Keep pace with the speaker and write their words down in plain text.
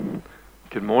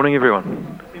Good morning,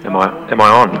 everyone. Am I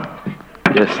on?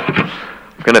 Yes.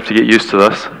 I'm going to have to get used to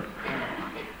this.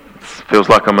 It feels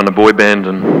like I'm in a boy band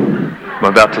and I'm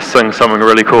about to sing something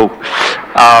really cool.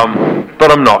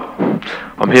 But I'm not.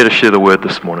 I'm here to share the word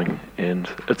this morning, and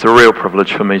it's a real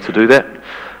privilege for me to do that.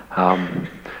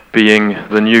 Being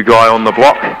the new guy on the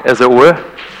block, as it were.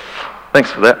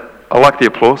 Thanks for that. I like the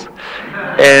applause.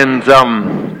 And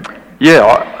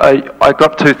I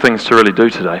got two things to really do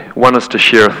today. One is to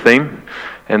share a theme,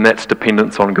 and that's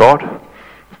dependence on God.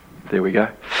 There we go.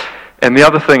 And the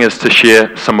other thing is to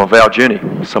share some of our journey,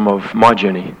 some of my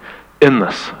journey in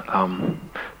this,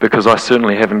 because I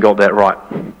certainly haven't got that right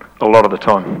a lot of the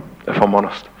time, if I'm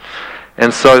honest.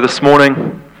 And so this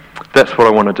morning, that's what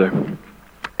I want to do.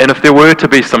 And if there were to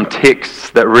be some texts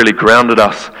that really grounded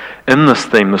us in this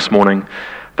theme this morning,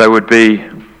 they would be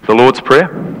the Lord's Prayer,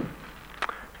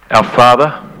 Our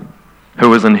Father,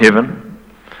 who is in heaven,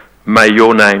 may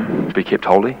your name be kept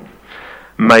holy.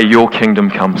 May your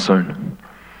kingdom come soon.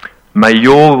 May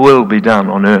your will be done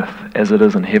on earth as it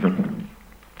is in heaven.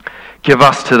 Give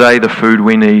us today the food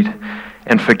we need,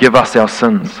 and forgive us our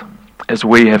sins as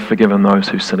we have forgiven those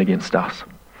who sin against us.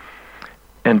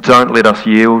 And don't let us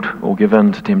yield or give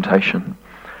in to temptation,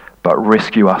 but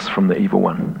rescue us from the evil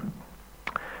one.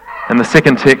 And the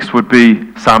second text would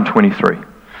be Psalm 23.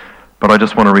 But I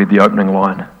just want to read the opening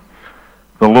line.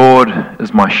 The Lord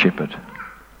is my shepherd.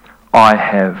 I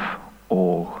have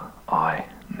all I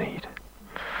need.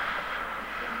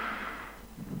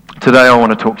 Today I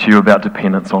want to talk to you about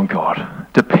dependence on God.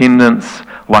 Dependence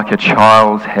like a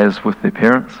child has with their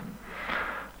parents.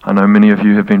 I know many of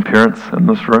you have been parents in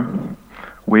this room.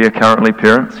 We are currently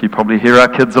parents. You probably hear our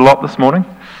kids a lot this morning.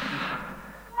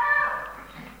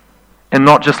 And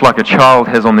not just like a child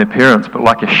has on their parents, but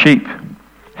like a sheep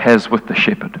has with the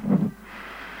shepherd.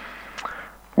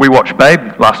 We watched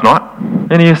Babe last night.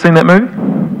 Any of you seen that movie?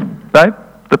 Babe?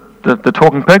 The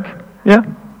talking pig? Yeah?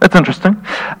 It's interesting.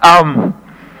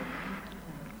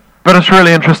 But it's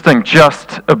really interesting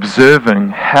just observing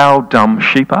how dumb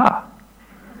sheep are.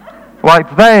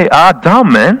 Like, they are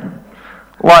dumb, man.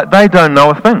 Like, they don't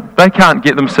know a thing. They can't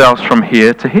get themselves from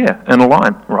here to here in a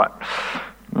line. Right.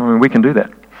 I mean, we can do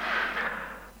that.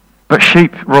 But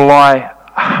sheep rely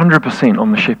 100%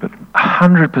 on the shepherd,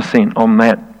 100%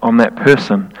 on that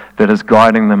person that is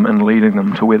guiding them and leading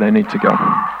them to where they need to go.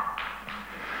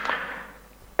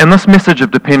 And this message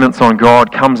of dependence on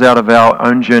God comes out of our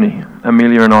own journey,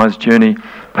 Amelia and I's journey,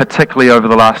 particularly over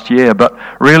the last year. But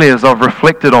really, as I've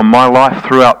reflected on my life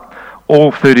throughout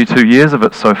all 32 years of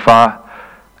it so far,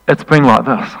 it's been like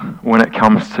this when it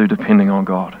comes to depending on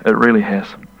God. It really has.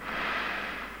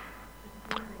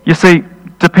 You see,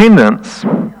 dependence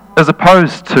is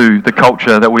opposed to the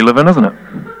culture that we live in, isn't it?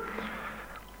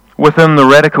 Within the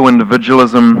radical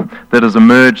individualism that has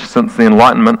emerged since the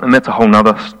Enlightenment, and that's a whole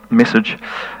nother message,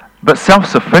 but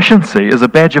self-sufficiency is a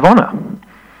badge of honor.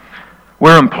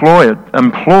 We're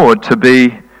implored to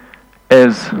be,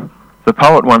 as the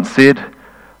poet once said,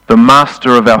 the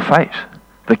master of our fate,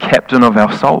 the captain of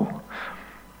our soul.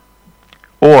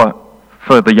 Or,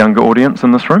 for the younger audience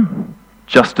in this room,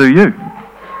 just do you.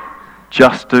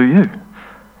 Just do you.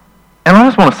 And I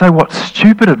just want to say what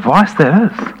stupid advice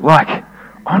that is. Like,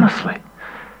 honestly,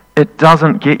 it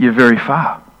doesn't get you very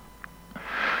far.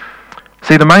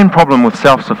 See, the main problem with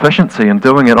self-sufficiency and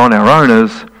doing it on our own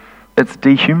is it's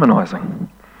dehumanizing.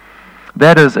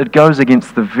 That is, it goes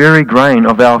against the very grain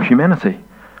of our humanity,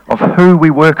 of who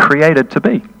we were created to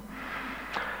be.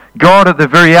 God at the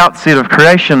very outset of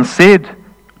creation said,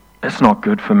 it's not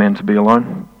good for man to be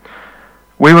alone.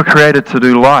 We were created to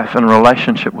do life in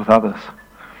relationship with others,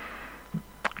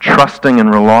 trusting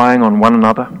and relying on one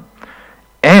another,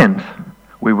 and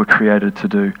we were created to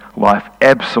do life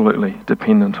absolutely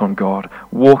dependent on God,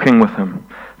 walking with Him,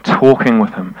 talking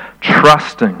with Him,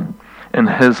 trusting in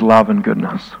His love and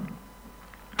goodness.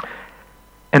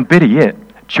 And better yet,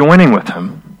 joining with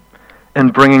Him in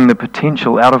bringing the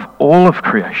potential out of all of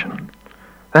creation.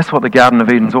 That's what the Garden of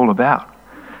Eden's all about.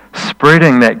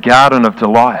 Spreading that garden of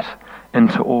delight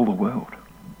into all the world.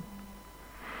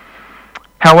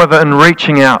 However, in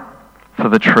reaching out for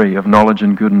the tree of knowledge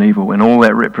and good and evil and all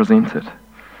that represented,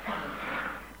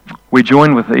 we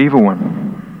join with the evil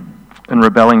one in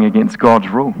rebelling against God's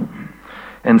rule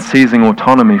and seizing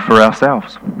autonomy for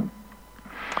ourselves.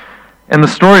 And the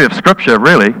story of Scripture,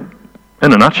 really,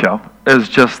 in a nutshell, is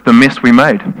just the mess we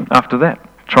made after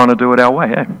that, trying to do it our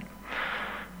way, eh?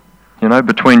 You know,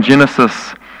 between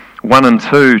Genesis 1 and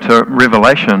 2 to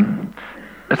Revelation,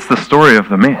 it's the story of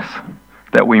the mess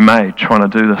that we made trying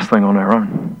to do this thing on our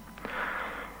own.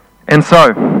 And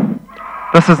so,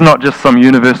 this is not just some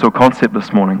universal concept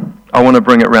this morning. I want to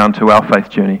bring it round to our faith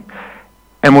journey.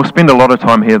 And we'll spend a lot of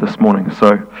time here this morning,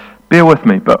 so bear with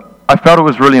me. But I felt it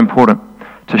was really important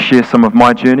to share some of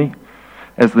my journey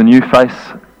as the new face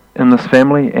in this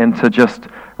family and to just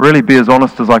really be as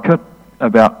honest as I could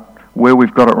about where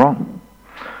we've got it wrong.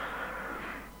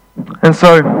 And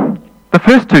so the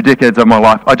first 2 decades of my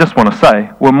life, I just want to say,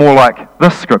 were more like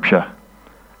this scripture.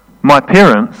 My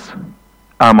parents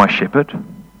are my shepherd.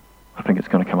 I think it's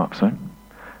going to come up soon.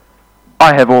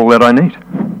 I have all that I need.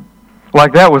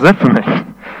 Like, that was it for me.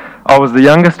 I was the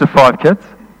youngest of 5 kids.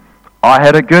 I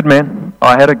had it good, man.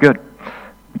 I had it good.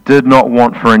 Did not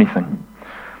want for anything.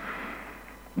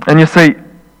 And you see,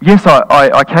 yes,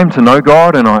 I came to know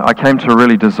God and I came to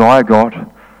really desire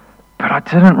God, but I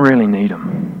didn't really need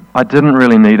Him. I didn't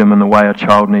really need Him in the way a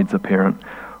child needs a parent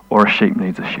or a sheep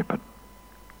needs a shepherd.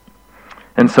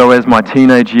 And so as my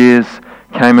teenage years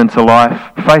came into life,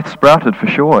 faith sprouted for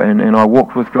sure, and I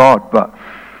walked with God, but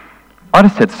I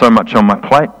just had so much on my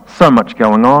plate, so much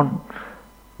going on,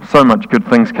 so much good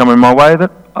things coming my way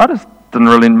that I just didn't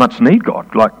really much need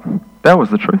God. Like, that was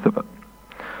the truth of it.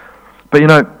 But you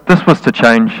know, this was to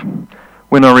change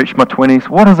when I reached my 20s.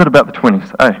 What is it about the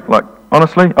 20s? Hey, like,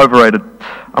 honestly, overrated.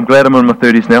 I'm glad I'm in my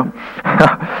 30s now.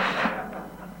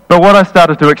 But what I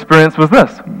started to experience was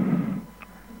this.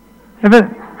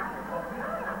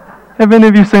 Have any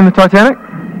of you seen the Titanic?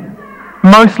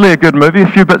 Mostly a good movie. A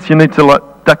few bits you need to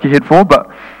duck your head for, but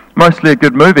mostly a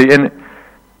good movie. And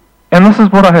this is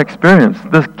what I experienced.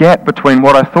 This gap between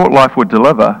what I thought life would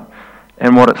deliver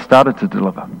and what it started to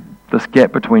deliver. This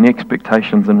gap between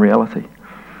expectations and reality.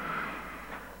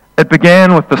 It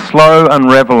began with the slow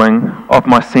unravelling of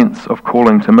my sense of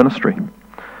calling to ministry.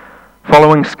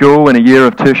 Following school and a year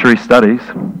of tertiary studies,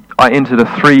 I entered a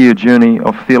 3-year journey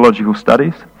of theological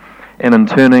studies and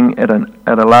interning at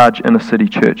a large inner city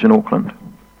church in Auckland.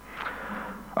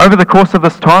 Over the course of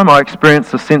this time, I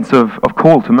experienced a sense of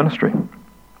call to ministry.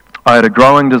 I had a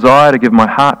growing desire to give my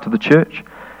heart to the church,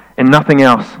 and nothing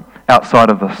else outside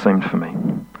of this seemed for me.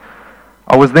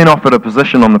 I was then offered a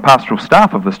position on the pastoral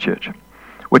staff of this church,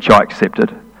 which I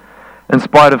accepted, in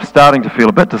spite of starting to feel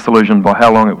a bit disillusioned by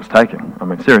how long it was taking. I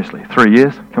mean, seriously, 3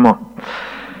 years? Come on.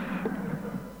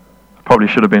 I probably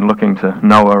should have been looking to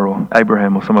Noah or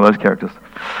Abraham or some of those characters,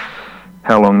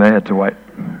 how long they had to wait.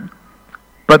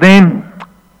 But then,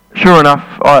 sure enough,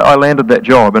 I landed that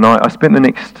job, and I spent the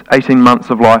next 18 months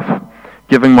of life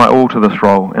giving my all to this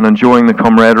role and enjoying the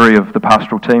camaraderie of the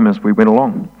pastoral team as we went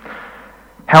along.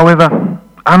 However,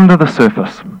 under the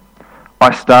surface,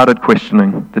 I started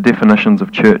questioning the definitions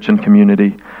of church and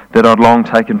community that I'd long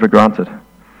taken for granted.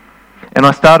 And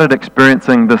I started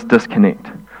experiencing this disconnect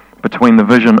between the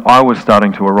vision I was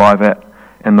starting to arrive at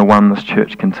and the one this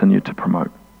church continued to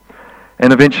promote.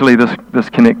 And eventually this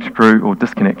disconnect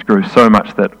grew so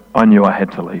much that I knew I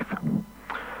had to leave.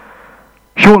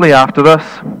 Shortly after this,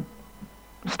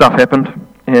 stuff happened,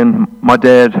 and my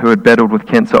dad, who had battled with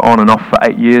cancer on and off for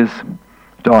 8 years,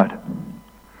 died.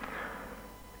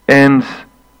 And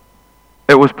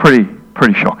it was pretty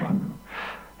shocking.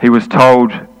 He was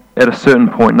told at a certain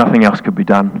point nothing else could be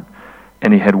done,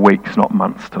 and he had weeks, not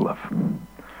months, to live.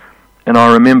 And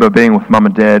I remember being with Mum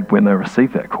and Dad when they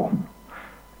received that call,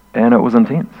 and it was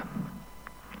intense.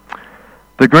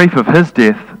 The grief of his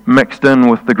death mixed in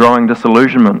with the growing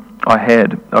disillusionment I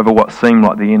had over what seemed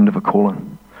like the end of a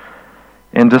calling.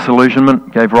 And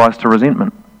disillusionment gave rise to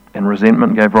resentment, and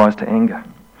resentment gave rise to anger.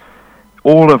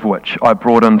 All of which I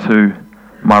brought into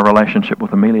my relationship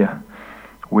with Amelia.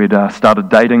 We'd started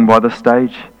dating by this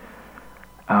stage,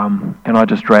 and I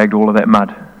just dragged all of that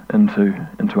mud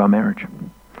into our marriage.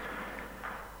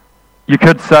 You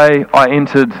could say I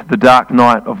entered the dark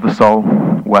night of the soul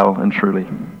well and truly.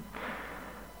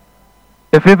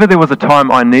 If ever there was a time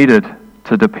I needed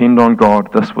to depend on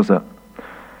God, this was it.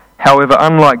 However,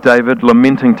 unlike David,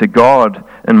 lamenting to God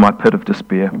in my pit of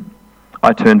despair,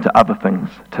 I turned to other things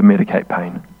to medicate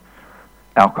pain.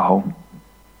 Alcohol,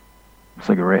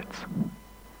 cigarettes,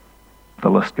 the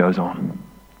list goes on.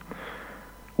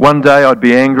 One day I'd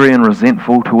be angry and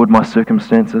resentful toward my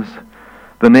circumstances.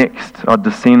 The next I'd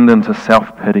descend into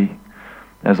self-pity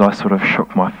as I sort of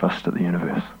shook my fist at the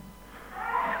universe.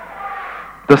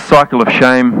 This cycle of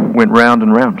shame went round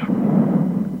and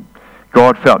round.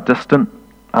 God felt distant,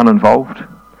 uninvolved,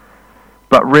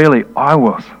 but really I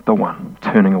was the one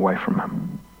turning away from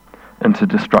Him into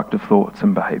destructive thoughts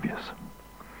and behaviours.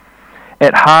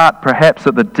 At heart, perhaps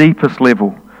at the deepest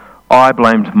level, I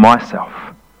blamed myself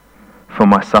for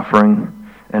my suffering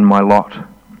and my lot.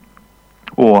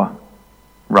 Or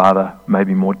rather,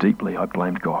 maybe more deeply, I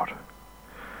blamed God.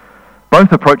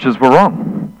 Both approaches were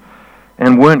wrong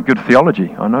and weren't good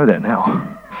theology. I know that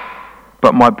now.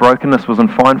 but my brokenness was in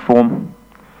fine form,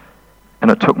 and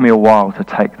it took me a while to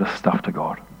take this stuff to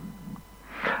God.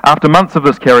 After months of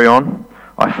this carry on,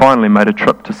 I finally made a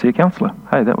trip to see a counsellor.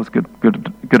 Hey, that was good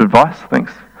advice.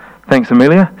 Thanks,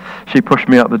 Amelia. She pushed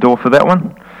me out the door for that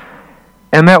one.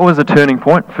 And that was a turning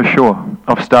point, for sure,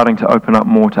 of starting to open up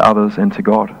more to others and to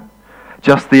God.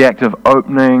 Just the act of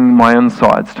opening my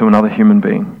insides to another human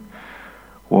being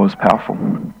was powerful.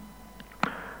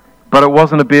 But it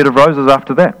wasn't a bed of roses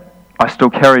after that. I still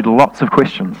carried lots of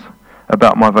questions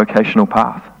about my vocational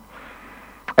path.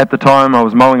 At the time, I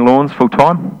was mowing lawns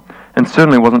full-time and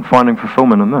certainly wasn't finding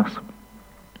fulfillment in this.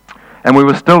 And we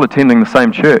were still attending the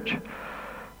same church.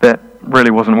 That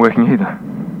really wasn't working either.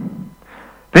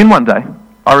 Then one day,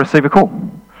 I receive a call.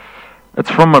 It's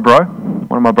from my bro,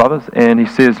 one of my brothers, and he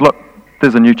says, look,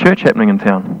 there's a new church happening in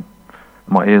town.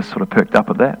 My ears sort of perked up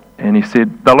at that. And he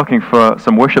said, they're looking for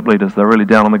some worship leaders. They're really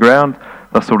down on the ground.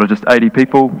 They're sort of just 80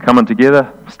 people coming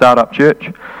together, start-up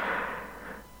church.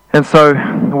 And so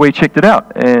we checked it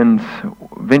out, and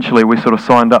eventually we sort of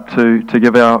signed up to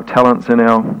give our talents and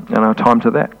our time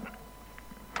to that.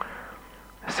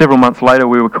 Several months later,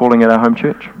 we were calling at our home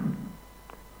church.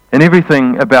 And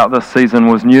everything about this season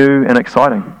was new and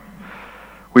exciting.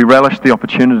 We relished the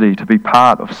opportunity to be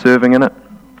part of serving in it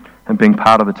and being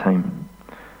part of the team.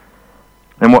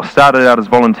 And what started out as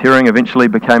volunteering eventually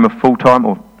became a full-time,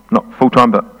 or not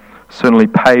full-time, but certainly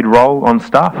paid role on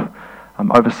staff,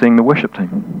 overseeing the worship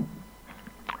team.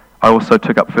 I also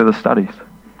took up further studies.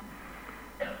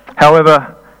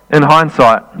 However, in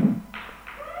hindsight,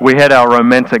 we had our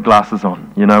romantic glasses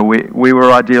on. You know, we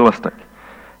were idealistic.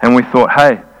 And we thought,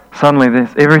 hey, suddenly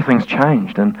everything's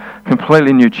changed, and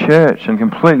completely new church and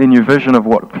completely new vision of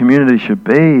what community should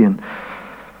be. And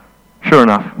sure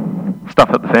enough, stuff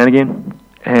hit the fan again,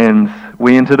 and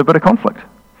we entered a bit of conflict.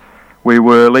 We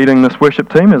were leading this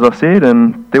worship team, as I said,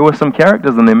 and there were some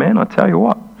characters in there, man, I tell you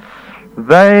what.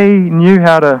 They knew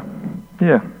how to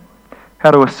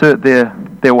assert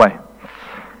their way.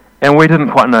 And we didn't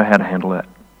quite know how to handle that.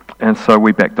 And so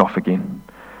we backed off again.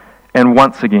 And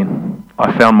once again,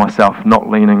 I found myself not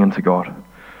leaning into God,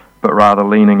 but rather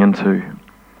leaning into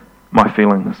my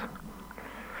feelings.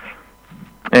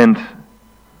 And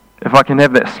if I can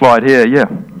have that slide here, yeah,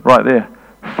 right there.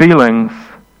 Feelings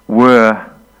were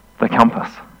the compass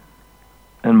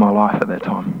in my life at that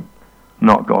time.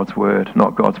 Not God's word,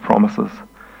 not God's promises.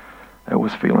 It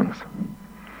was feelings.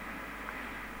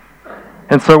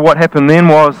 And so what happened then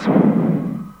was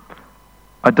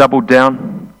I doubled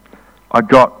down. I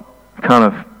got kind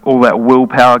of all that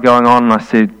willpower going on, and I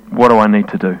said, what do I need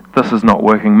to do? This is not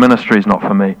working. Ministry is not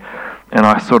for me. And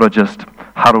I sort of just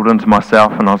huddled into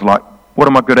myself, and I was like, what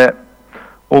am I good at?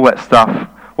 All that stuff.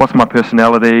 What's my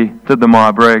personality? Did the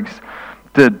Myers-Briggs.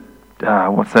 Did,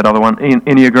 what's that other one?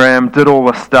 Enneagram. Did all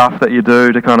the stuff that you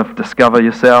do to kind of discover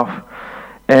yourself.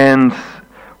 And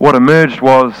what emerged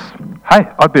was, hey,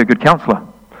 I'd be a good counsellor.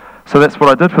 So that's what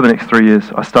I did for the next 3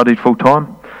 years. I studied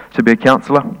full-time to be a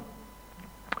counsellor.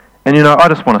 And you know, I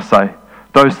just want to say,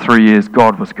 those 3 years,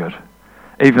 God was good.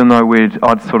 Even though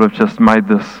I'd sort of just made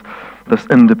this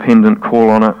independent call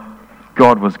on it,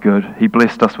 God was good. He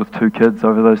blessed us with 2 kids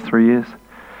over those 3 years,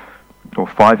 or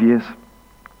 5 years.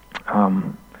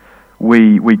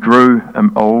 We grew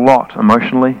a lot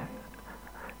emotionally,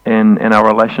 and our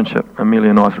relationship, Amelia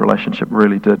and I's relationship,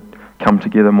 really did come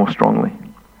together more strongly.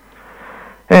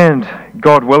 And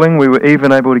God willing, we were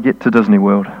even able to get to Disney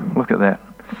World. Look at that.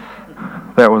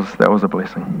 That was a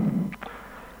blessing.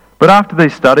 But after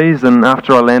these studies and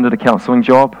after I landed a counselling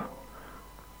job,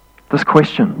 this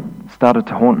question started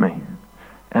to haunt me.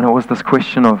 And it was this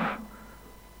question of,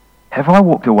 have I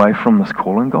walked away from this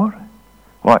calling, God?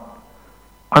 Like,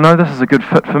 I know this is a good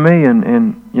fit for me,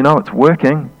 and you know, it's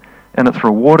working, and it's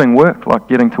rewarding work, like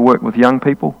getting to work with young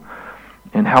people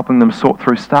and helping them sort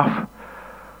through stuff.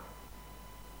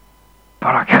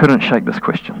 But I couldn't shake this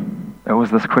question. It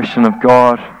was this question of,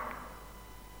 God,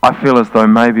 I feel as though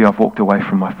maybe I've walked away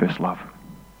from my first love.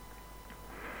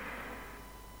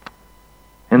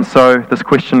 And so this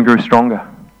question grew stronger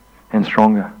and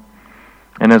stronger.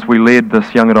 And as we led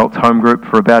this young adults home group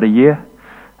for about a year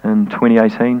in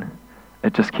 2018,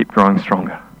 it just kept growing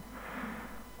stronger.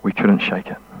 We couldn't shake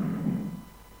it.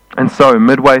 And so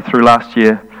midway through last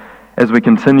year, as we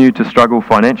continued to struggle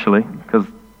financially, because,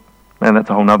 man,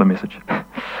 that's a whole nother message,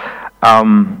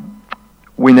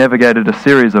 we navigated a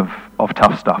series of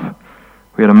tough stuff.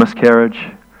 We had a miscarriage.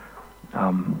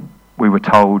 We were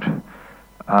told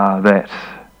that,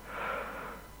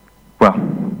 well,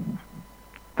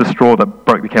 the straw that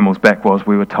broke the camel's back was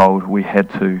we were told we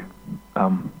had to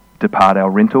depart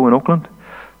our rental in Auckland.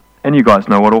 And you guys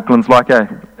know what Auckland's like, eh?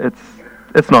 It's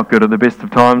it's not good at the best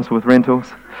of times with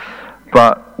rentals,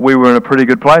 but we were in a pretty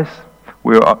good place.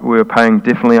 We were paying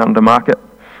definitely under market,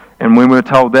 and when we were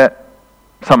told that,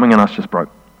 something in us just broke.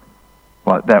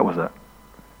 Like, that was it.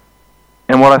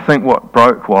 And what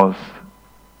broke was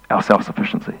our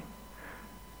self-sufficiency,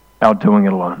 our doing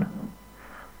it alone.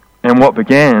 And what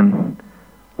began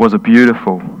was a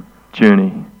beautiful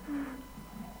journey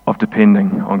of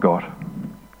depending on God.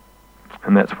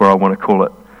 And that's where I want to call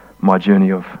it my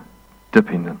journey of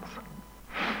dependence.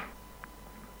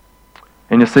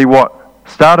 And you see, what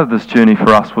started this journey for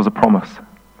us was a promise.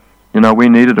 We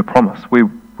needed a promise. We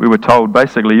were told,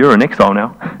 basically, you're in exile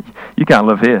now. You can't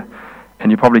live here. And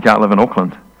you probably can't live in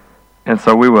Auckland. And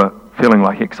so we were feeling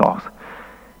like exiles.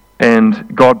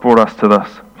 And God brought us to this,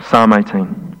 Psalm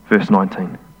 18, verse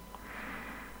 19.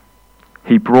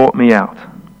 He brought me out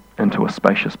into a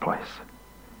spacious place.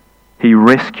 He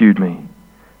rescued me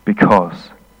because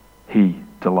he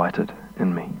delighted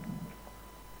in me.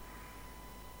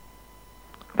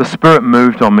 The Spirit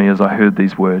moved on me as I heard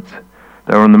these words.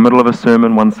 They were in the middle of a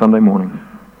sermon one Sunday morning.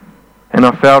 And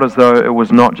I felt as though it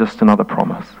was not just another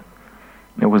promise.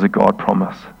 It was a God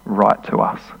promise right to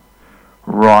us,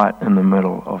 right in the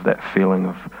middle of that feeling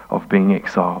of being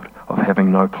exiled, of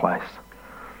having no place.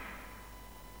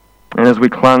 And as we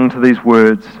clung to these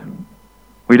words,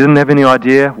 we didn't have any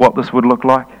idea what this would look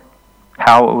like,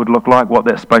 how it would look like, what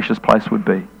that spacious place would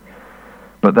be.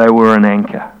 But they were an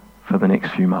anchor for the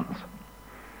next few months.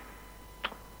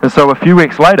 And so a few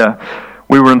weeks later,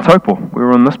 we were in Taupō. We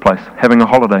were in this place, having a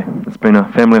holiday. It's been a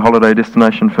family holiday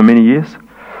destination for many years.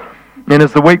 And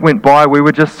as the week went by, we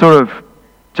were just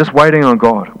waiting on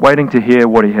God, waiting to hear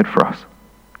what he had for us.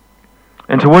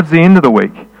 And towards the end of the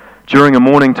week, during a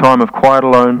morning time of quiet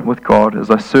alone with God, as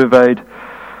I surveyed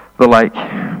the lake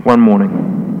one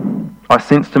morning, I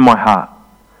sensed in my heart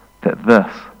that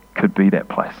this could be that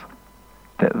place,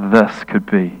 that this could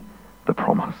be the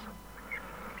promise.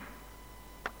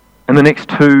 In the next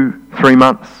 2-3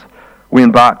 months, we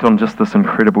embarked on just this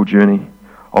incredible journey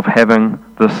of having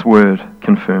this word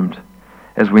confirmed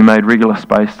as we made regular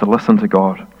space to listen to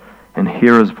God and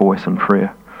hear his voice in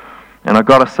prayer. And I've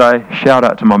got to say, shout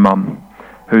out to my mum,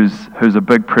 who's a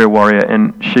big prayer warrior,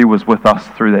 and she was with us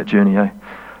through that journey,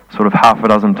 sort of half a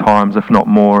dozen times, if not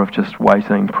more, of just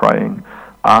waiting, praying,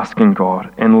 asking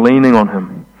God, and leaning on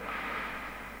him.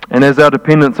 And as our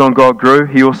dependence on God grew,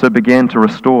 he also began to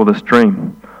restore this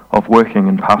dream of working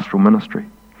in pastoral ministry.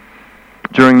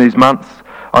 During these months,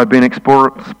 I've been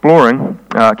exploring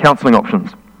counselling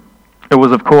options. It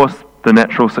was, of course, the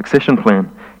natural succession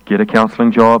plan: get a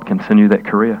counselling job, continue that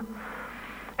career.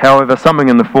 However, something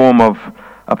in the form of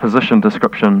a position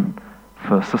description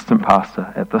for assistant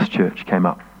pastor at this church came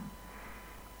up.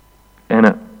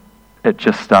 And it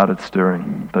just started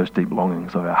stirring those deep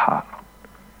longings of our heart.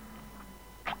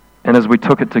 And as we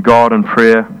took it to God in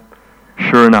prayer,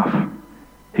 sure enough,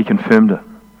 he confirmed it.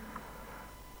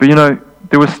 But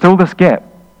there was still this gap.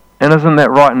 And isn't that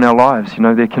right in our lives?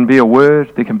 There can be a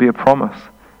word, there can be a promise,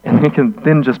 and there can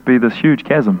then just be this huge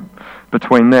chasm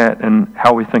between that and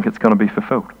how we think it's going to be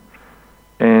fulfilled.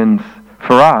 And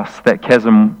for us, that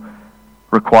chasm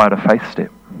required a faith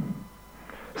step.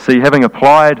 See, having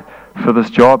applied for this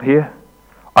job here,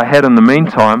 I had in the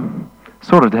meantime,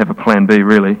 sort of to have a plan B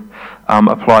really,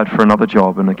 applied for another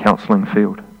job in the counselling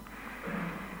field,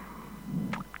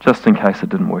 just in case it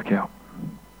didn't work out.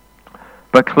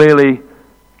 But clearly,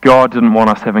 God didn't want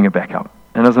us having a backup.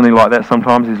 And isn't he like that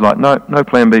sometimes? He's like, no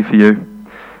plan B for you.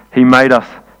 He made us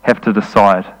have to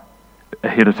decide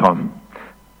ahead of time,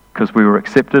 because we were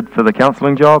accepted for the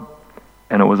counselling job,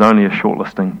 and it was only a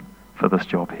shortlisting for this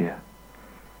job here.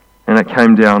 And it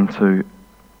came down to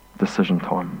decision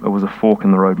time. It was a fork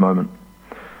in the road moment.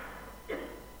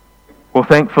 Well,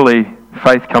 thankfully,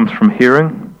 faith comes from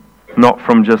hearing, not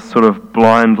from just sort of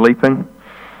blind leaping.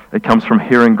 It comes from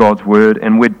hearing God's word,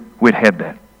 and we'd had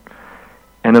that.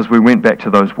 And as we went back to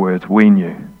those words, we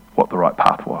knew what the right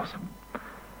path was.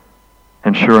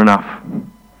 And sure enough,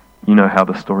 you know how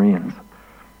the story ends.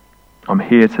 I'm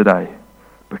here today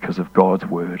because of God's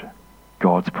word,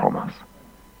 God's promise.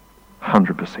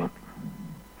 100%.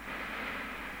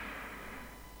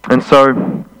 And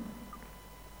so,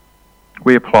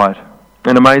 we applied.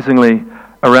 And amazingly,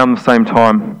 around the same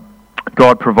time,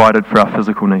 God provided for our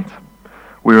physical needs.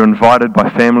 We were invited by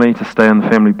family to stay in the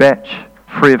family batch,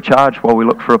 free of charge, while we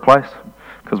looked for a place,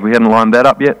 because we hadn't lined that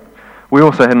up yet. We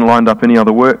also hadn't lined up any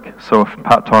other work, so if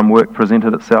part-time work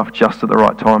presented itself just at the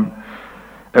right time,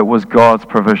 it was God's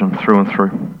provision through and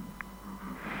through.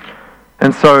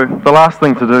 And so the last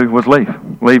thing to do was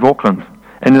leave Auckland.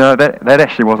 And that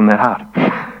actually wasn't that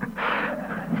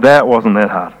hard. That wasn't that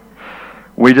hard.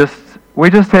 We just we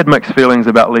just had mixed feelings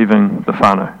about leaving the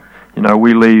whānau. You know,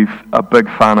 we leave a big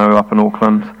whānau up in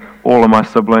Auckland, all of my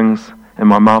siblings and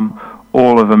my mum,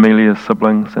 all of Amelia's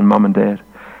siblings and mum and dad.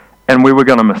 And we were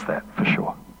going to miss that for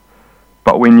sure.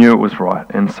 But we knew it was right.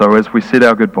 And so as we said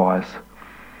our goodbyes,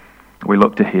 we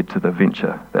looked ahead to the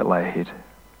venture that lay ahead.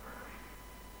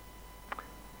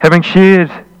 Having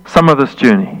shared some of this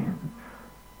journey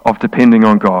of depending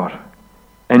on God,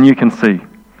 and you can see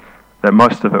that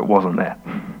most of it wasn't that.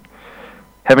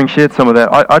 Having shared some of that,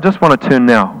 I just want to turn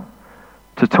now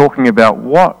to talking about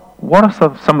what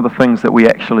are some of the things that we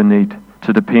actually need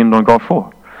to depend on God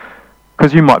for.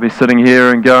 Because you might be sitting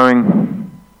here and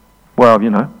going, well,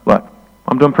 you know, like,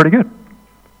 I'm doing pretty good.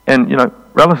 And, you know,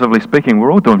 relatively speaking,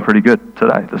 we're all doing pretty good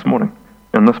today, this morning,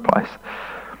 in this place.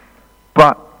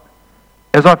 But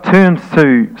as I've turned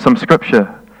to some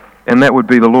scripture, and that would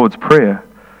be the Lord's Prayer,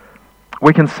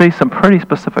 we can see some pretty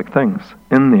specific things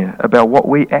in there about what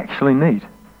we actually need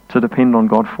to depend on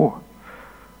God for.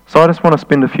 So I just want to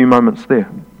spend a few moments there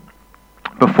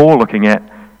before looking at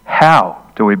how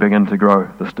do we begin to grow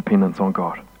this dependence on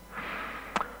God.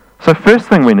 So first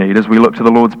thing we need as we look to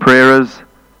the Lord's Prayer is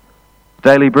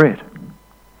daily bread.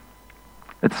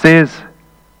 It says,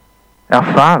 "Our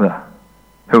Father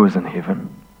who is in heaven,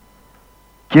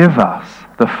 give us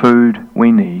the food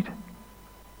we need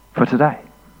for today."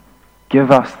 Give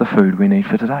us the food we need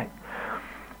for today.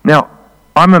 Now,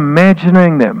 I'm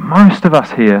imagining that most of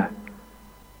us here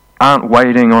aren't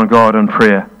waiting on God in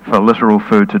prayer for literal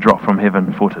food to drop from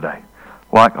heaven for today.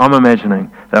 Like, I'm imagining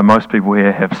that most people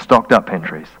here have stocked up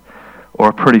pantries, or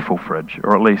a pretty full fridge,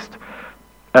 or at least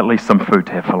some food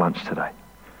to have for lunch today.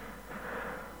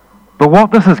 But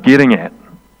what this is getting at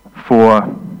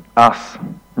for us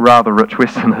rather rich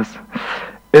Westerners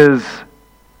is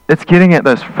it's getting at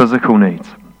those physical needs.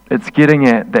 It's getting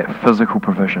at that physical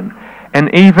provision.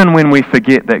 And even when we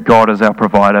forget that God is our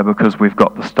provider because we've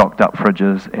got the stocked up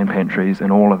fridges and pantries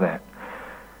and all of that,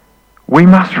 we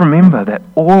must remember that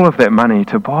all of that money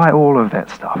to buy all of that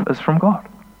stuff is from God.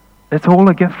 It's all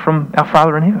a gift from our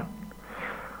Father in heaven.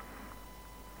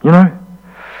 You know,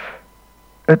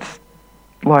 it's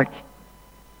like,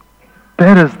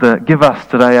 that is the give us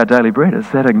today our daily bread.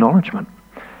 It's that acknowledgement.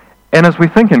 And as we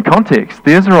think in context,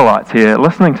 the Israelites here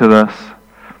listening to this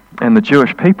and the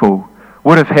Jewish people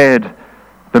would have had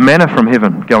the manna from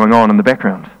heaven going on in the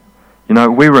background. You know,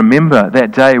 we remember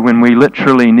that day when we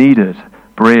literally needed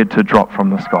bread to drop from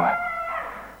the sky.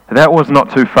 That was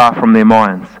not too far from their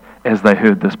minds as they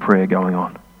heard this prayer going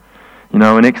on. You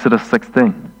know, in Exodus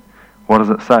 16, what does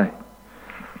it say?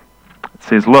 It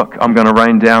says, "Look, I'm going to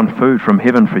rain down food from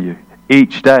heaven for you.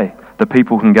 Each day the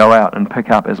people can go out and pick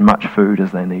up as much food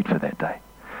as they need for that day."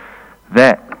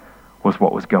 That was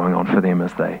what was going on for them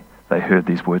as they heard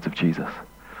these words of Jesus.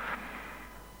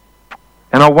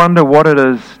 And I wonder what it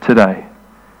is today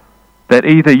that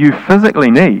either you physically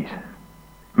need,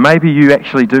 maybe you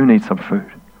actually do need some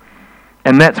food.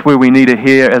 And that's where we need to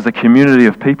hear as a community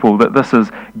of people that this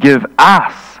is give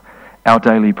us our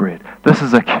daily bread. This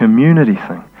is a community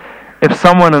thing. If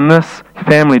someone in this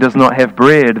family does not have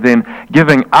bread, then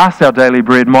giving us our daily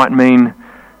bread might mean,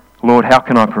 Lord, how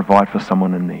can I provide for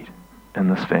someone in need in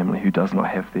this family who does not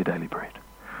have their daily bread?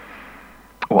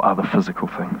 Or other physical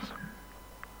things.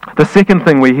 The second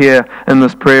thing we hear in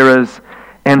this prayer is,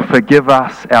 "And forgive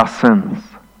us our sins,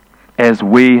 as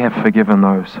we have forgiven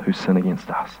those who sin against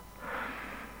us."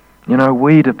 You know,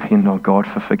 we depend on God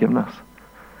for forgiveness.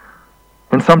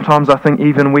 And sometimes I think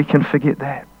even we can forget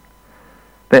that.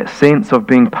 That sense of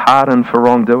being pardoned for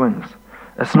wrongdoings.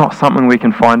 It's not something we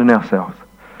can find in ourselves.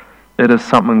 It is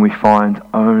something we find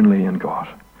only in God.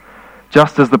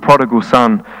 Just as the prodigal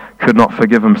son could not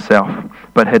forgive himself,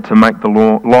 but had to make the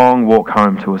long walk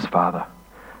home to his father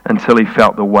until he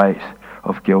felt the weight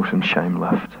of guilt and shame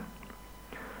lift.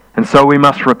 And so we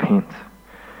must repent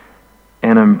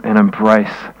and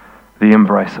embrace the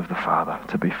embrace of the Father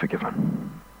to be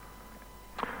forgiven.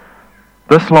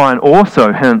 This line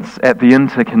also hints at the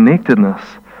interconnectedness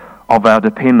of our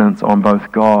dependence on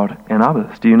both God and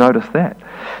others. Do you notice that?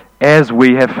 As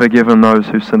we have forgiven those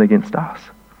who sin against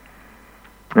us.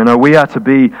 You know, we are to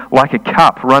be like a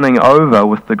cup running over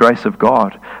with the grace of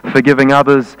God, forgiving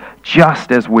others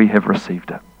just as we have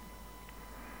received it.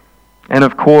 And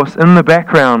of course, in the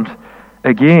background,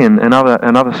 again, in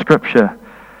other scripture,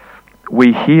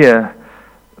 we hear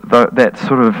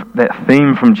that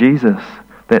theme from Jesus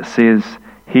that says,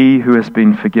 "He who has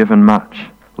been forgiven much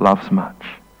loves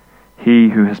much. He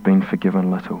who has been forgiven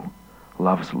little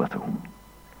loves little."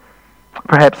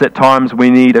 Perhaps at times we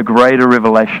need a greater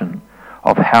revelation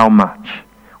of how much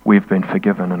we've been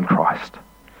forgiven in Christ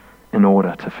in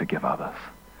order to forgive others.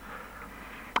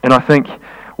 And I think,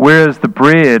 whereas the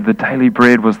bread, the daily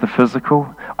bread, was the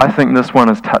physical, I think this one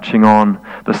is touching on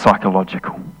the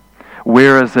psychological.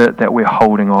 Where is it that we're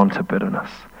holding on to bitterness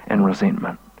and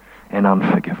resentment and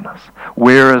unforgiveness?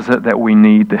 Where is it that we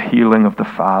need the healing of the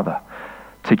Father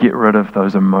to get rid of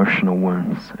those emotional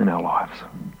wounds in our lives?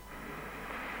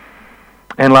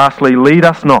 And lastly, lead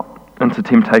us not into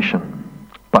temptation,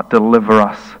 but deliver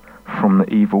us from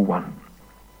the evil one.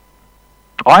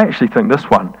 I actually think this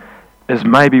one is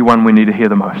maybe one we need to hear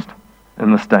the most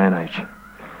in this day and age.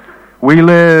 We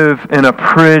live in a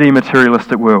pretty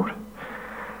materialistic world.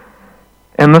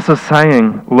 And this is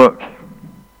saying, look,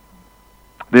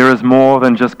 there is more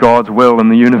than just God's will in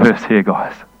the universe here,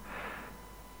 guys.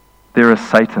 There is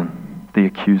Satan, the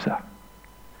accuser.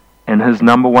 And his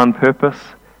number one purpose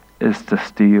is to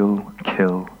steal,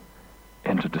 kill,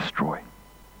 and to destroy.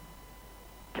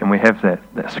 Can we have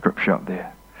that scripture up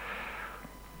there?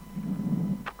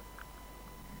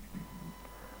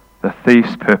 The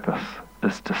thief's purpose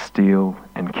is to steal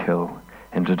and kill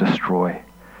and to destroy.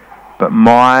 But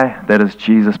that is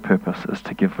Jesus' purpose, is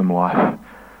to give them life,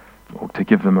 or to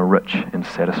give them a rich and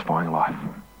satisfying life.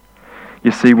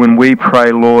 You see, when we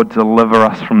pray, Lord, deliver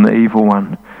us from the evil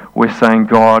one, we're saying,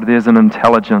 God, there's an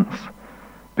intelligence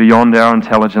beyond our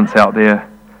intelligence out there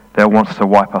that wants to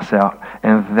wipe us out.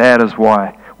 And that is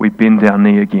why we bend our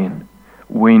knee again.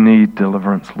 We need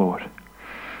deliverance, Lord.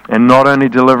 And not only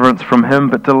deliverance from him,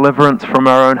 but deliverance from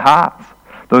our own hearts,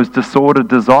 those disordered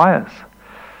desires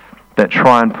that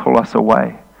try and pull us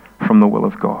away from the will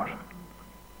of God.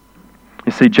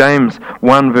 You see, James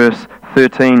 1 verse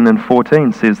 13 and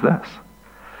 14 says this.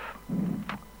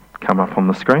 Come up on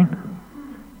the screen.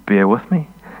 Bear with me.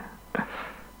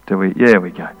 Yeah,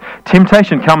 we go.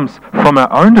 Temptation comes from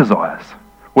our own desires,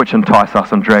 which entice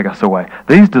us and drag us away.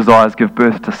 These desires give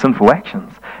birth to sinful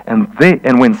actions, and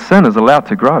when sin is allowed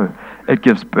to grow, it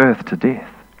gives birth to death.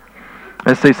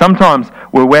 And see, sometimes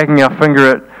we're wagging our finger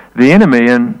at the enemy,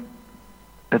 and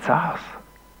it's us.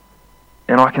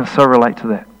 And I can so relate to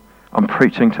that. I'm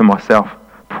preaching to myself,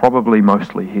 probably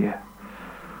mostly here.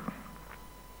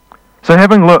 So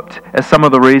having looked at some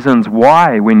of the reasons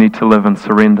why we need to live in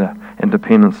surrender and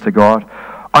dependence to God,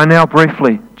 I now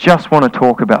briefly just want to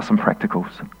talk about some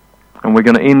practicals. And we're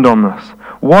going to end on this.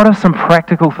 What are some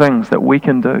practical things that we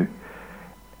can do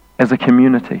as a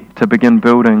community to begin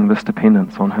building this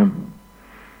dependence on him?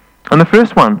 And the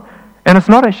first one, and it's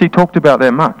not actually talked about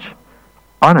that much,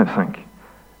 I don't think,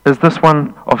 is this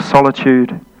one of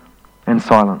solitude and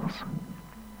silence.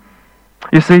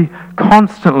 You see,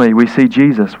 constantly we see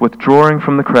Jesus withdrawing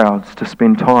from the crowds to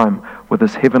spend time with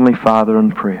his heavenly Father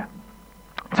in prayer,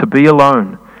 to be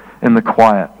alone in the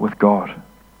quiet with God.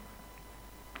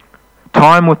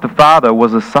 Time with the Father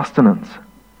was his sustenance.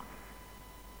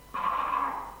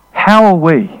 How are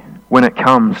we, when it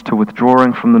comes to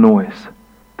withdrawing from the noise,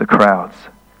 the crowds,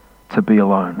 to be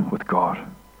alone with God?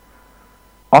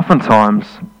 Oftentimes,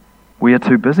 we are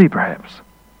too busy perhaps,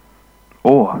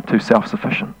 or too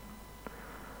self-sufficient,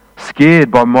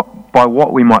 scared by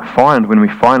what we might find when we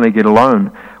finally get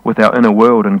alone with our inner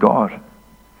world and God.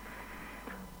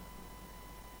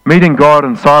 Meeting God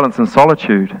in silence and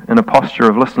solitude, in a posture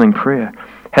of listening prayer,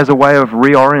 has a way of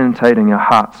reorientating our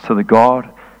hearts to the God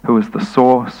who is the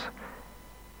source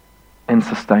and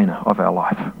sustainer of our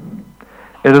life.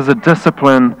 It is a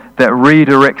discipline that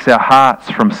redirects our hearts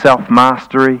from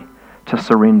self-mastery to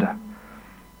surrender.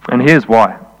 And here's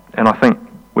why, and I think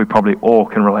we probably all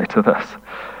can relate to this.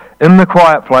 In the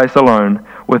quiet place alone,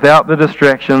 without the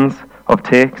distractions of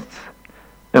texts,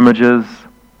 images,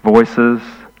 voices,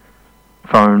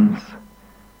 phones,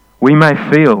 we may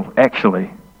feel, actually,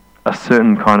 a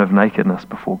certain kind of nakedness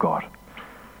before God.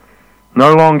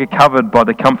 No longer covered by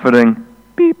the comforting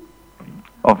beep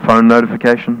of phone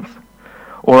notifications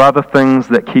or other things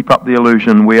that keep up the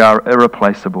illusion we are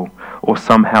irreplaceable or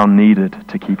somehow needed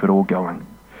to keep it all going.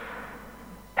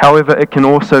 However, it can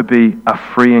also be a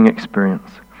freeing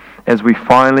experience as we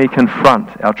finally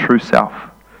confront our true self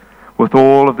with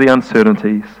all of the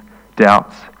uncertainties,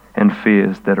 doubts, and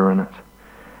fears that are in it,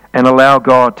 and allow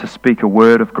God to speak a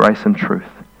word of grace and truth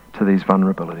to these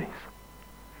vulnerabilities.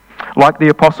 Like the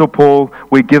Apostle Paul,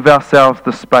 we give ourselves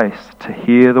the space to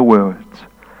hear the words,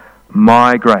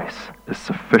 "My grace is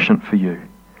sufficient for you,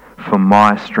 for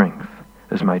my strength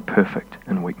is made perfect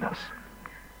in weakness."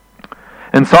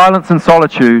 In silence and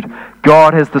solitude,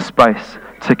 God has the space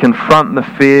to confront the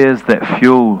fears that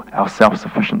fuel our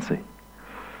self-sufficiency.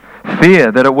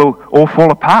 Fear that it will all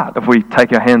fall apart if we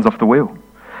take our hands off the wheel.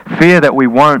 Fear that we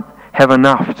won't have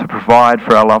enough to provide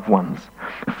for our loved ones.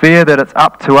 Fear that it's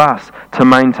up to us to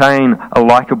maintain a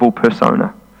likable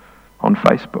persona on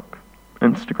Facebook,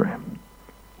 Instagram,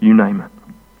 you name it.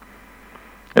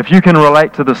 If you can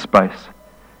relate to this space,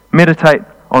 meditate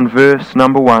on verse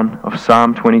number 1 of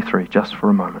Psalm 23 just for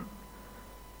a moment.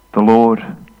 The Lord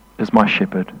is my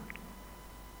shepherd.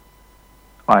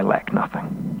 I lack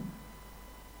nothing.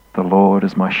 The Lord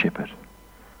is my shepherd.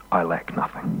 I lack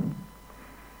nothing.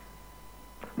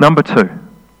 Number 2,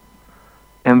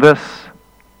 and this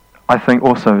I think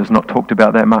also is not talked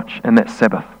about that much, and that's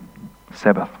Sabbath.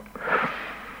 Sabbath.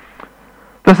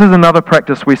 This is another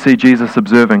practice we see Jesus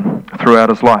observing throughout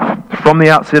his life. From the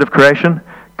outset of creation,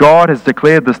 God has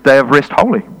declared this day of rest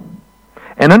holy.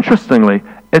 And interestingly,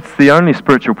 it's the only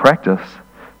spiritual practice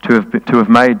to have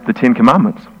made the Ten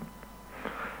Commandments.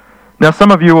 Now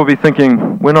some of you will be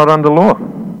thinking, we're not under law.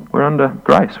 We're under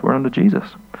grace. We're under Jesus.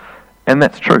 And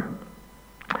that's true.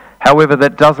 However,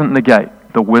 that doesn't negate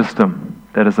the wisdom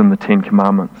that is in the Ten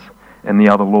Commandments and the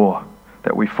other law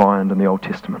that we find in the Old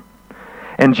Testament.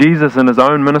 And Jesus in his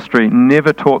own ministry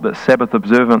never taught that Sabbath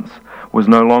observance was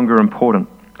no longer important,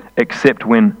 except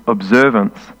when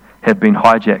observance had been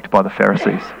hijacked by the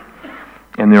Pharisees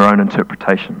and their own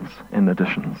interpretations and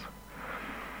additions.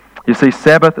 You see,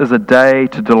 Sabbath is a day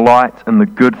to delight in the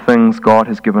good things God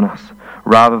has given us,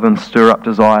 rather than stir up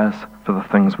desires for the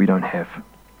things we don't have.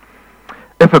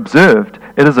 If observed,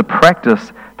 it is a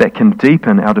practice that can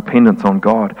deepen our dependence on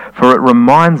God, for it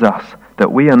reminds us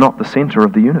that we are not the center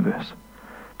of the universe,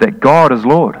 that God is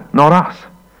Lord, not us,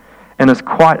 and is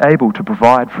quite able to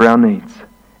provide for our needs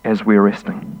as we are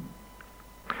resting.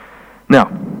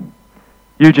 Now,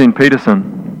 Eugene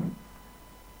Peterson,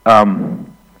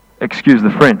 excuse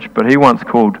the French, but he once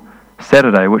called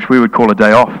Saturday, which we would call a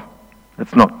day off.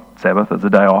 It's not Sabbath, it's a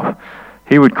day off.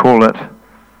 He would call it,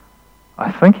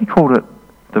 I think he called it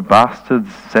the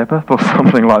bastard's Sabbath or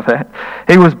something like that.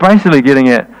 He was basically getting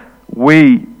at,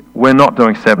 we're not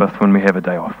doing Sabbath when we have a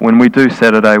day off. When we do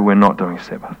Saturday, we're not doing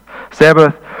Sabbath.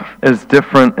 Sabbath is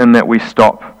different in that we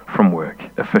stop from work,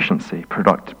 efficiency,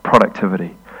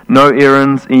 productivity. No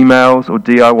errands, emails, or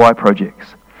DIY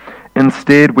projects.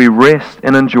 Instead, we rest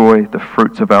and enjoy the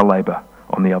fruits of our labor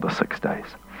on the other 6 days.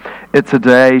 It's a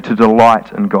day to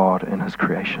delight in God and His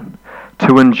creation,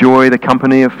 to enjoy the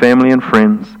company of family and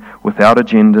friends without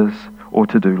agendas or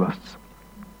to-do lists.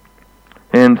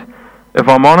 And if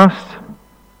I'm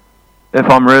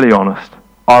really honest,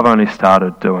 I've only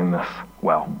started doing this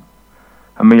well.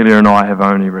 Amelia and I have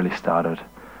only really started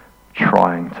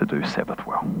trying to do Sabbath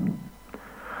well.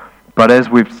 But as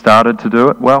we've started to do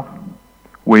it well,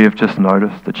 we have just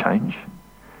noticed the change.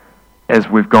 As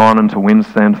we've gone into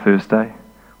Wednesday and Thursday,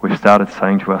 we've started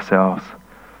saying to ourselves,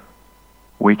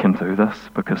 we can do this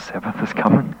because Sabbath is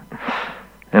coming.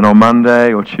 And on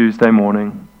Monday or Tuesday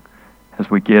morning, as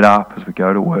we get up, as we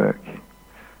go to work,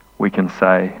 we can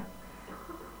say,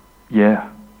 yeah,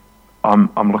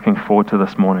 I'm looking forward to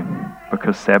this morning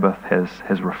because Sabbath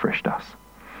has refreshed us.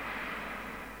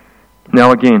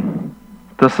 Now again,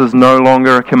 this is no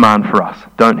longer a command for us.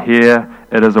 Don't hear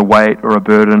it as a weight or a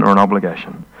burden or an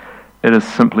obligation. It is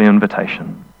simply an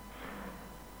invitation.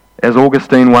 As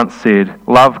Augustine once said,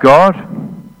 love God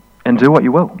and do what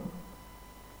you will.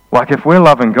 Like if we're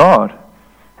loving God,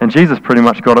 and Jesus pretty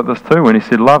much got at this too when he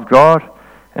said, love God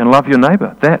and love your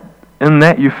neighbor. In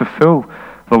that you fulfill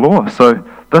the law. So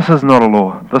this is not a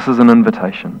law. This is an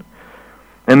invitation.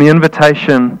 And the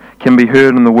invitation can be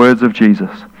heard in the words of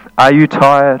Jesus. Are you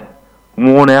tired,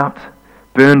 worn out,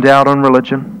 burned out on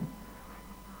religion?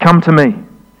 Come to me.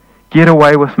 Get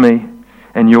away with me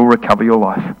and you'll recover your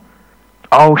life.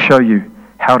 I'll show you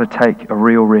how to take a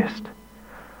real rest.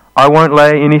 I won't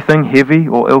lay anything heavy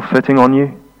or ill-fitting on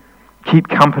you. Keep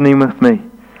company with me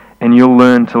and you'll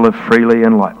learn to live freely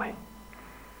and lightly.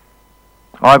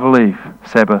 I believe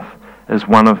Sabbath is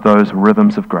one of those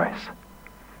rhythms of grace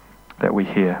that we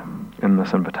hear in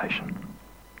this invitation.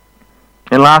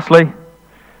 And lastly,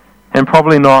 and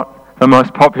probably not the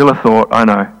most popular thought, I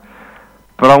know,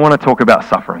 but I want to talk about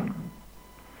suffering,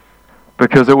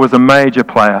 because it was a major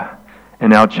player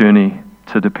in our journey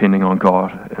to depending on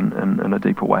God in a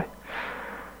deeper way.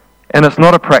 And it's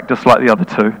not a practice like the other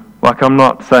two. Like I'm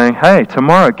not saying, hey,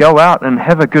 tomorrow go out and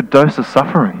have a good dose of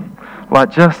suffering.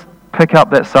 Like just pick up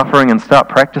that suffering and start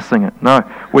practicing it. No,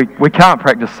 we can't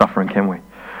practice suffering, can we?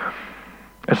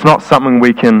 It's not something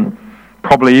we can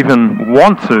probably even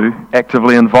want to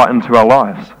actively invite into our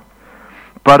lives.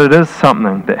 But it is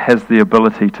something that has the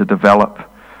ability to develop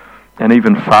and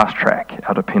even fast-track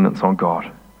our dependence on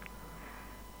God.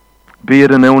 Be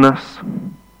it an illness,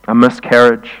 a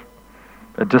miscarriage,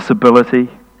 a disability,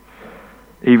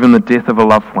 even the death of a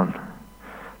loved one.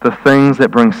 The things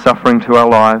that bring suffering to our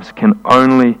lives can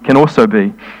also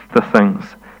be the things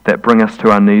that bring us to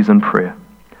our knees in prayer,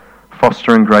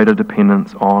 fostering greater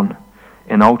dependence on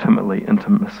and ultimately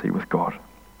intimacy with God.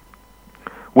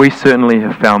 We certainly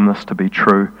have found this to be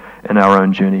true in our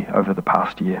own journey over the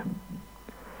past year.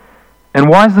 And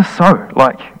why is this so?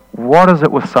 What is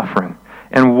it with suffering?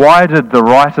 And why did the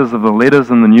writers of the letters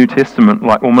in the New Testament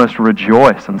almost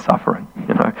rejoice in suffering?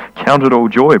 Count it all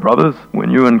joy, brothers, when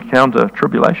you encounter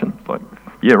tribulation.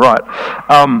 Yeah, right.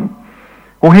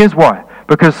 Well, here's why.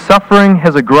 Because suffering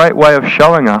has a great way of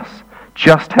showing us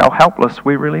just how helpless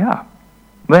we really are.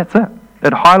 That's it.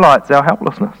 It highlights our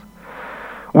helplessness.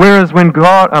 Whereas when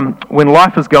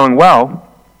life is going well,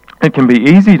 it can be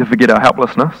easy to forget our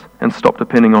helplessness and stop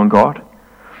depending on God.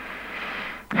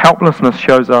 Suffering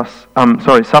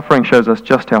shows us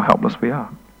just how helpless we are.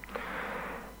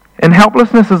 And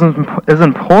helplessness is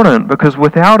important because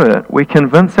without it, we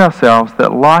convince ourselves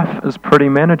that life is pretty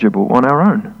manageable on our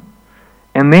own.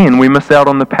 And then we miss out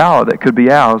on the power that could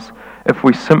be ours if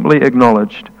we simply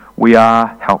acknowledged we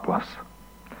are helpless.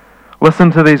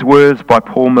 Listen to these words by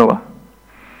Paul Miller.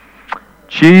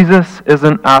 Jesus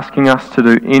isn't asking us to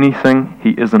do anything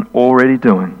he isn't already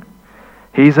doing.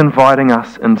 He's inviting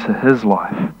us into his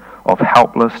life of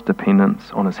helpless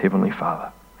dependence on his Heavenly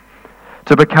Father.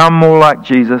 To become more like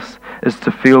Jesus is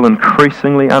to feel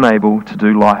increasingly unable to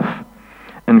do life,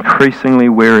 increasingly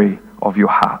weary of your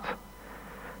heart.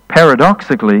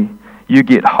 Paradoxically, you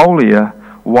get holier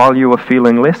while you are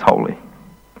feeling less holy.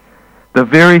 The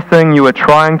very thing you are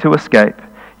trying to escape,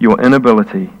 your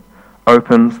inability,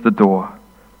 opens the door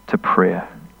to prayer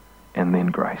and then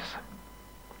grace.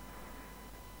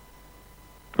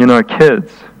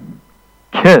 Kids,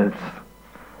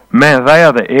 man, they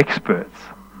are the experts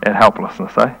at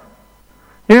helplessness, eh?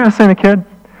 You ever seen a kid?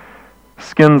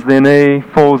 Skins their knee,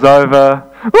 falls over,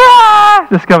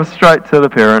 just comes straight to the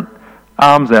parent,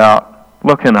 arms out,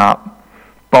 looking up,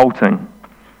 bolting.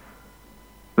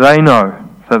 They know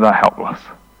that they're helpless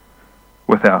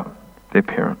without their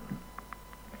parent.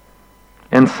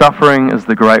 And suffering is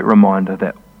the great reminder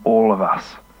that all of us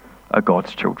are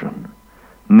God's children,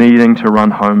 needing to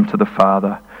run home to the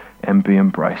Father and be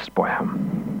embraced by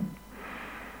him.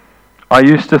 I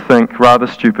used to think, rather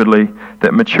stupidly,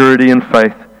 that maturity in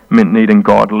faith meant needing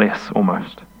God less,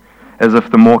 almost. As if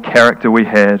the more character we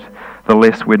had, the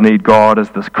less we'd need God as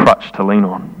this crutch to lean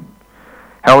on.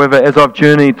 However, as I've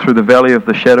journeyed through the valley of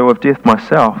the shadow of death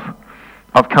myself,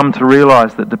 I've come to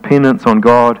realize that dependence on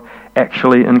God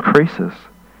actually increases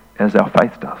as our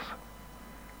faith does.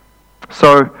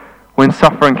 So, when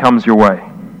suffering comes your way,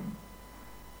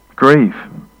 grieve,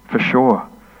 for sure.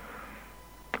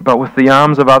 But with the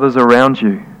arms of others around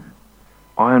you,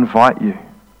 I invite you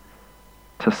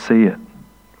to see it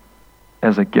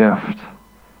as a gift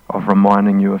of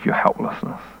reminding you of your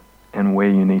helplessness and where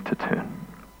you need to turn.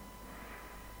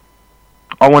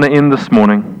 I want to end this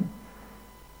morning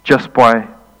just by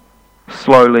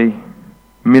slowly,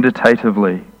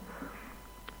 meditatively,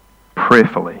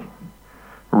 prayerfully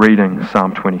reading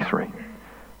Psalm 23.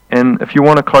 And if you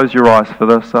want to close your eyes for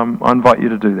this, I invite you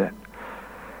to do that.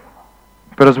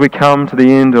 But as we come to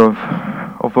the end of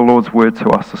the Lord's word to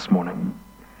us this morning,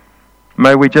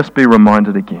 may we just be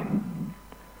reminded again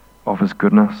of his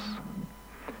goodness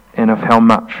and of how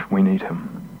much we need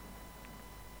him.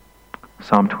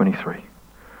 Psalm 23.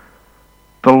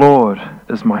 The Lord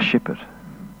is my shepherd.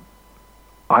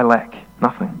 I lack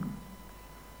nothing.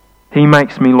 He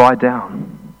makes me lie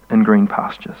down in green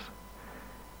pastures.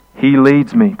 He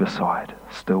leads me beside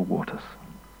still waters.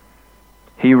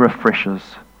 He refreshes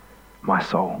my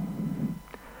soul.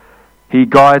 He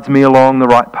guides me along the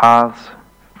right paths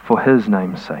for his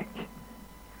name's sake.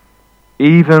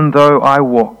 Even though I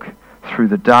walk through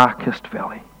the darkest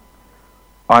valley,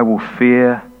 I will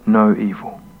fear no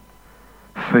evil,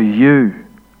 for you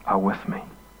are with me.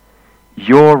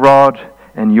 Your rod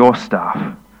and your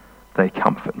staff, they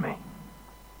comfort me.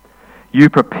 You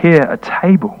prepare a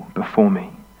table before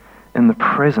me in the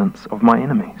presence of my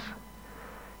enemies.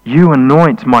 You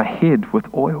anoint my head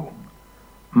with oil.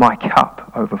 My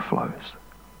cup overflows.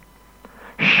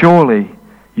 Surely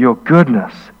your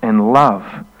goodness and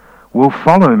love will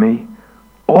follow me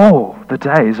all the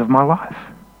days of my life,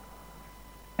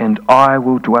 and I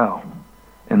will dwell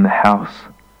in the house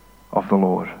of the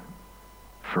Lord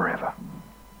forever.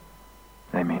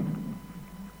 Amen.